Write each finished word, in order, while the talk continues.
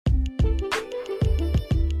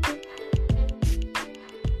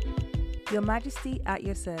Your Majesty at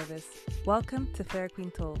your service. Welcome to Fair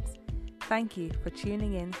Queen Talks. Thank you for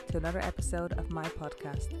tuning in to another episode of my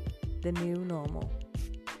podcast, The New Normal.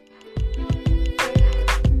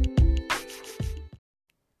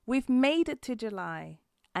 We've made it to July,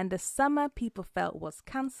 and the summer people felt was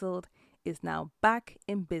cancelled is now back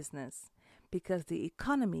in business because the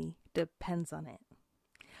economy depends on it.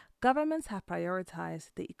 Governments have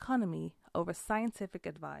prioritized the economy over scientific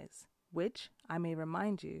advice, which, I may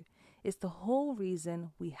remind you, is the whole reason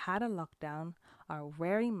we had a lockdown, are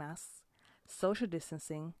wearing masks, social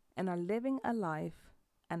distancing, and are living a life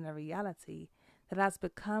and a reality that has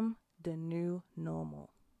become the new normal.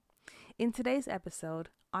 In today's episode,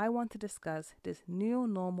 I want to discuss this new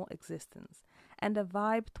normal existence and the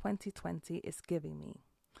vibe 2020 is giving me.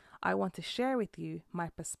 I want to share with you my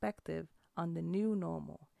perspective on the new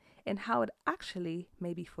normal and how it actually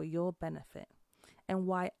may be for your benefit, and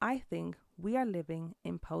why I think we are living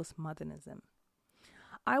in postmodernism.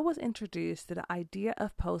 I was introduced to the idea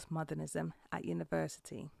of postmodernism at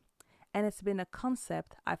university, and it's been a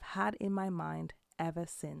concept I've had in my mind ever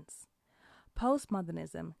since.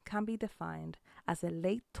 Postmodernism can be defined as a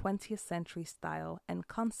late 20th century style and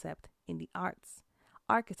concept in the arts,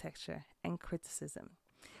 architecture, and criticism,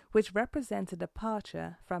 which represents a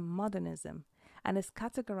departure from modernism and is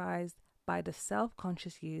categorized by the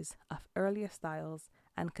self-conscious use of earlier styles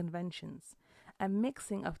and conventions, a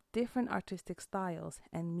mixing of different artistic styles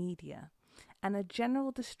and media, and a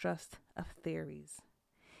general distrust of theories.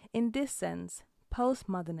 In this sense,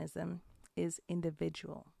 postmodernism is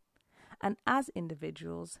individual, and as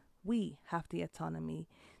individuals, we have the autonomy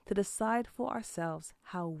to decide for ourselves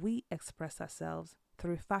how we express ourselves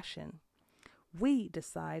through fashion. We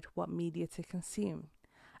decide what media to consume,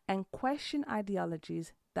 and question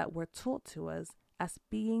ideologies that were taught to us as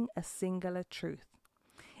being a singular truth.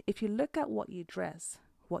 If you look at what you dress,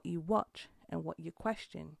 what you watch, and what you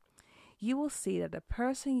question, you will see that the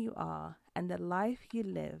person you are and the life you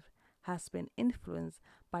live has been influenced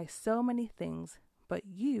by so many things, but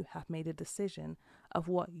you have made a decision of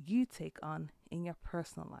what you take on in your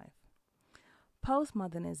personal life.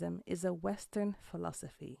 Postmodernism is a Western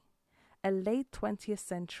philosophy, a late 20th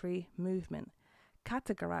century movement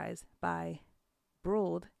categorized by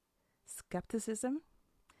broad skepticism,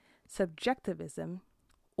 subjectivism,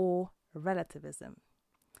 or relativism,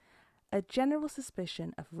 a general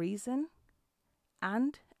suspicion of reason,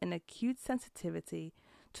 and an acute sensitivity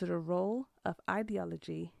to the role of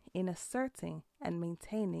ideology in asserting and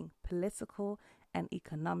maintaining political and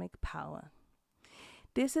economic power.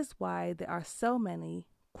 This is why there are so many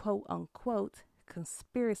quote-unquote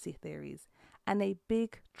conspiracy theories and a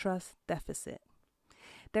big trust deficit.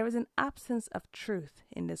 There is an absence of truth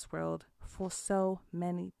in this world for so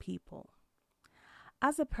many people.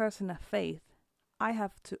 As a person of faith, I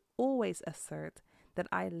have to always assert that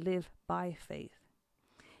I live by faith.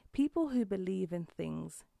 People who believe in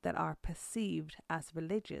things that are perceived as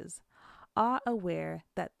religious are aware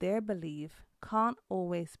that their belief can't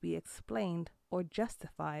always be explained or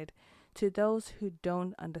justified to those who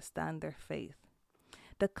don't understand their faith.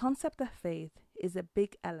 The concept of faith is a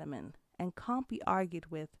big element and can't be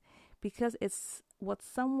argued with because it's what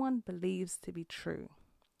someone believes to be true.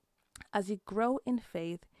 As you grow in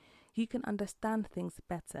faith, you can understand things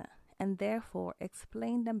better and therefore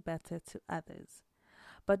explain them better to others.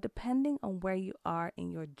 But depending on where you are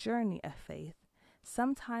in your journey of faith,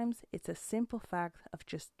 sometimes it's a simple fact of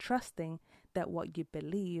just trusting that what you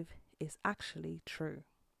believe is actually true.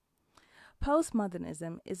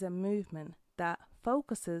 Postmodernism is a movement that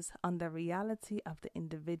focuses on the reality of the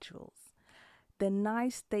individuals,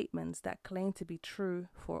 denies statements that claim to be true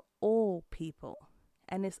for all people,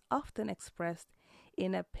 and is often expressed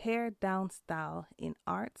in a pared-down style in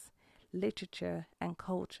arts, literature, and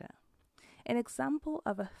culture. An example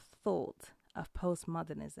of a thought of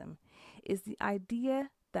postmodernism is the idea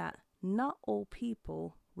that not all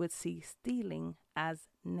people would see stealing as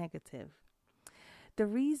negative. The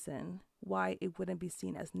reason why it wouldn't be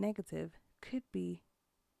seen as negative could be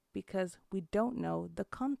because we don't know the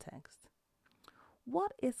context.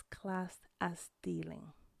 What is classed as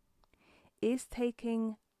stealing? Is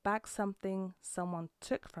taking back something someone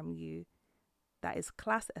took from you that is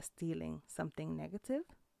classed as stealing something negative?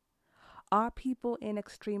 Are people in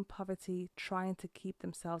extreme poverty trying to keep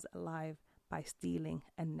themselves alive by stealing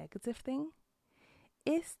a negative thing?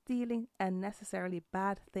 Is stealing a necessarily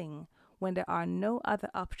bad thing when there are no other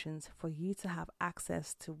options for you to have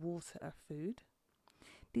access to water or food?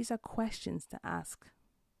 These are questions to ask.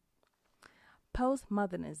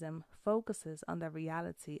 Postmodernism focuses on the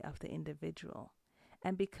reality of the individual,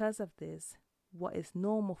 and because of this, what is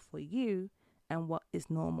normal for you and what is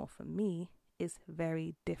normal for me is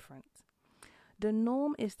very different. The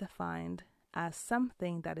norm is defined as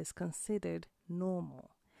something that is considered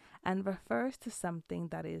normal and refers to something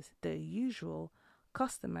that is the usual,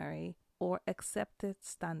 customary, or accepted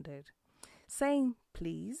standard. Saying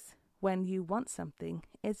please when you want something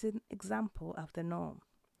is an example of the norm.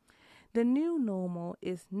 The new normal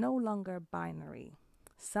is no longer binary.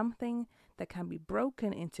 Something that can be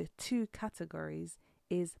broken into two categories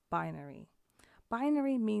is binary.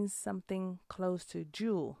 Binary means something close to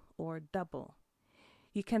dual or double.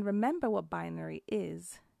 You can remember what binary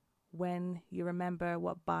is when you remember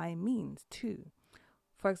what bi means too.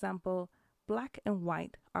 For example, black and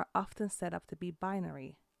white are often set up to be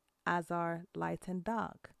binary, as are light and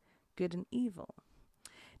dark, good and evil.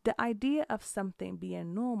 The idea of something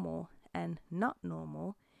being normal and not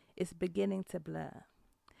normal is beginning to blur.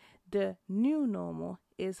 The new normal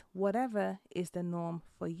is whatever is the norm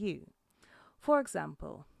for you. For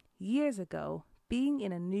example, years ago, being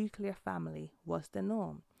in a nuclear family was the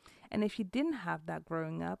norm, and if you didn't have that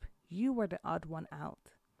growing up, you were the odd one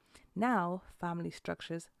out. Now, family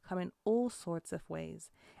structures come in all sorts of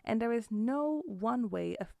ways, and there is no one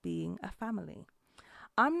way of being a family.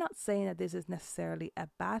 I'm not saying that this is necessarily a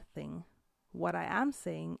bad thing. What I am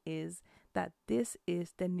saying is that this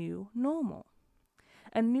is the new normal.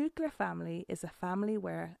 A nuclear family is a family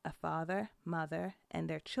where a father, mother, and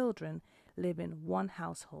their children live in one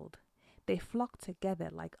household. They flock together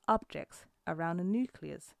like objects around a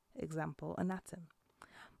nucleus, example, an atom.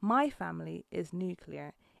 My family is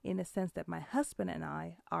nuclear in the sense that my husband and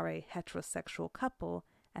I are a heterosexual couple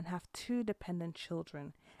and have two dependent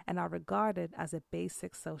children and are regarded as a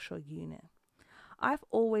basic social unit. I've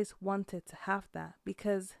always wanted to have that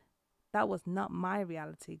because that was not my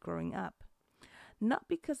reality growing up. Not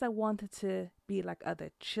because I wanted to be like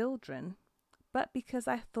other children, but because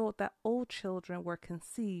I thought that all children were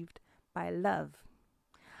conceived by love.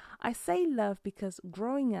 I say love because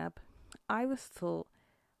growing up, I was taught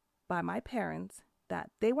by my parents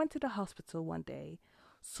that they went to the hospital one day,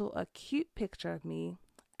 saw a cute picture of me,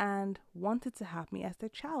 and wanted to have me as their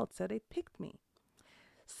child, so they picked me.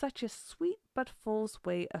 Such a sweet but false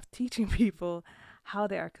way of teaching people how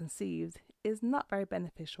they are conceived is not very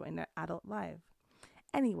beneficial in their adult life.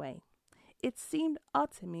 Anyway, it seemed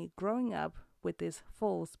odd to me growing up with this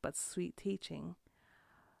false but sweet teaching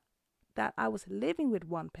that I was living with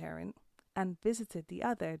one parent and visited the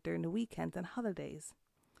other during the weekends and holidays.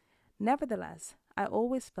 Nevertheless, I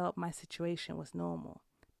always felt my situation was normal,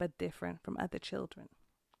 but different from other children.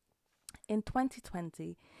 In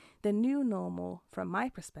 2020, the new normal, from my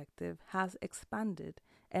perspective, has expanded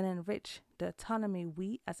and enriched the autonomy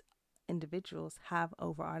we as individuals have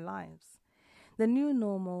over our lives. The new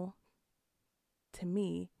normal, to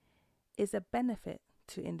me, is a benefit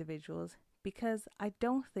to individuals because I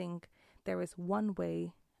don't think there is one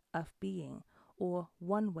way of being or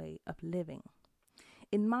one way of living.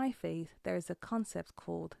 In my faith, there is a concept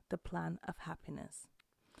called the plan of happiness.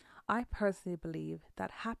 I personally believe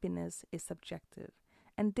that happiness is subjective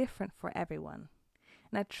and different for everyone.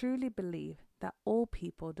 And I truly believe that all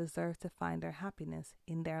people deserve to find their happiness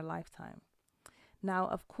in their lifetime. Now,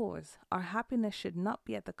 of course, our happiness should not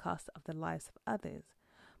be at the cost of the lives of others,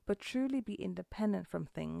 but truly be independent from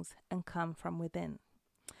things and come from within.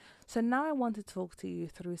 So now I want to talk to you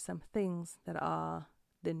through some things that are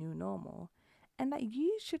the new normal and that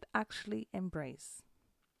you should actually embrace.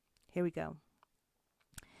 Here we go.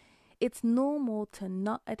 It's normal to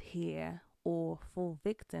not adhere or fall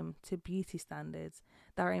victim to beauty standards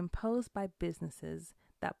that are imposed by businesses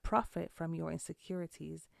that profit from your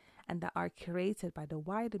insecurities and that are curated by the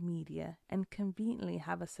wider media and conveniently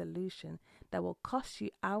have a solution that will cost you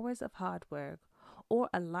hours of hard work or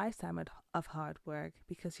a lifetime of hard work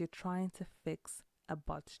because you're trying to fix a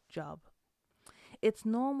botched job. It's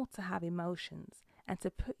normal to have emotions and to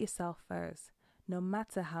put yourself first, no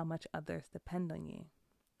matter how much others depend on you.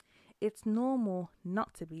 It's normal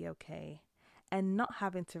not to be okay and not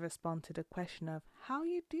having to respond to the question of how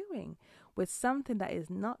you're doing with something that is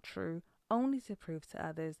not true, only to prove to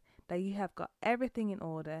others that you have got everything in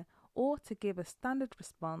order, or to give a standard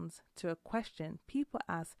response to a question people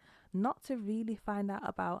ask not to really find out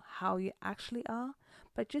about how you actually are,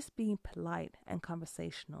 but just being polite and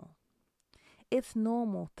conversational. It's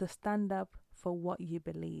normal to stand up for what you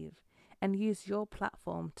believe and use your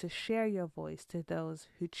platform to share your voice to those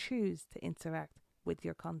who choose to interact with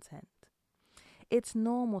your content. It's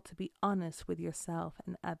normal to be honest with yourself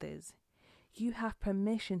and others. You have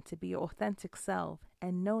permission to be your authentic self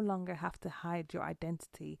and no longer have to hide your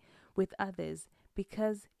identity with others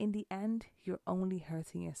because in the end, you're only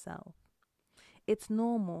hurting yourself. It's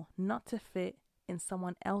normal not to fit in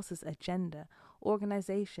someone else's agenda,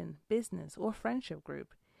 organization, business, or friendship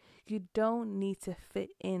group. You don't need to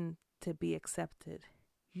fit in to be accepted.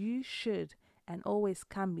 You should and always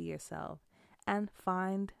can be yourself and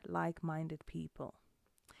find like minded people.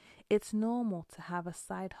 It's normal to have a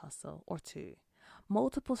side hustle or two.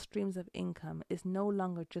 Multiple streams of income is no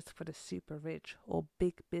longer just for the super rich or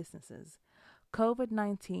big businesses.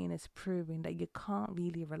 COVID-19 is proving that you can't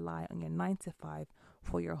really rely on your 9 to 5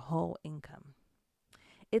 for your whole income.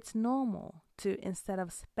 It's normal to, instead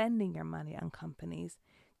of spending your money on companies,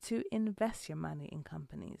 to invest your money in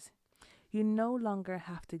companies. You no longer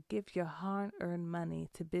have to give your hard-earned money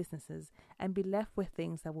to businesses and be left with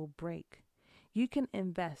things that will break. You can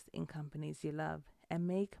invest in companies you love and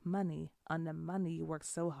make money on the money you work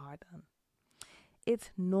so hard on.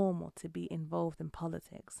 It's normal to be involved in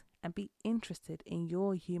politics and be interested in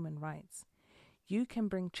your human rights. You can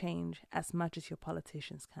bring change as much as your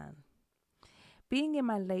politicians can. Being in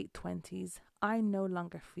my late 20s, I no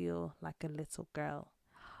longer feel like a little girl.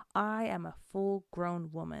 I am a full-grown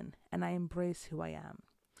woman and I embrace who I am.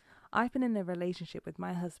 I've been in a relationship with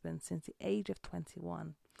my husband since the age of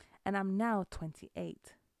 21 and I'm now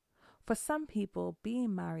 28. For some people,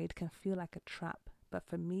 being married can feel like a trap, but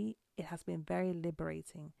for me, it has been very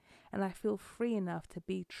liberating and I feel free enough to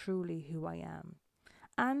be truly who I am.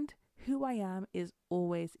 And who I am is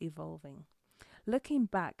always evolving. Looking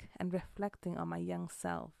back and reflecting on my young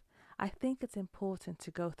self, I think it's important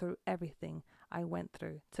to go through everything I went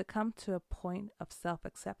through to come to a point of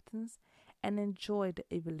self-acceptance and enjoy the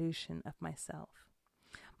evolution of myself.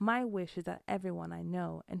 My wish is that everyone I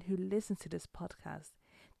know and who listens to this podcast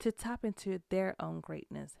to tap into their own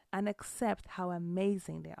greatness and accept how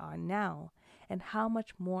amazing they are now and how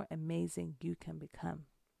much more amazing you can become.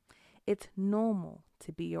 It's normal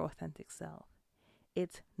to be your authentic self.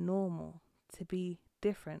 It's normal to be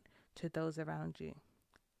different to those around you.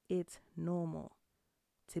 It's normal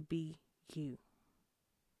to be you.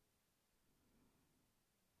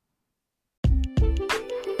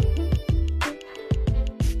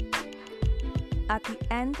 At the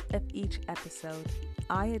end of each episode,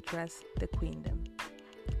 I address the queendom.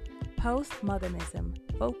 Postmodernism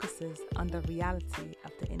focuses on the reality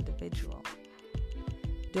of the individual.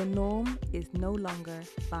 The norm is no longer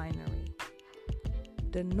binary.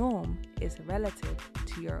 The norm is relative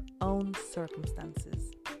to your own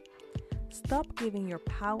circumstances. Stop giving your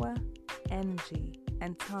power, energy,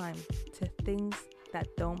 and time to things that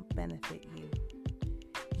don't benefit you.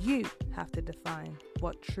 You have to define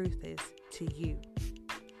what truth is to you.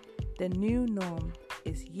 The new norm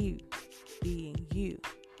is you being you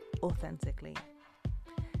authentically.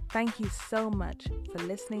 Thank you so much for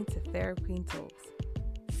listening to Fairy Queen Talks.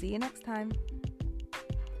 See you next time.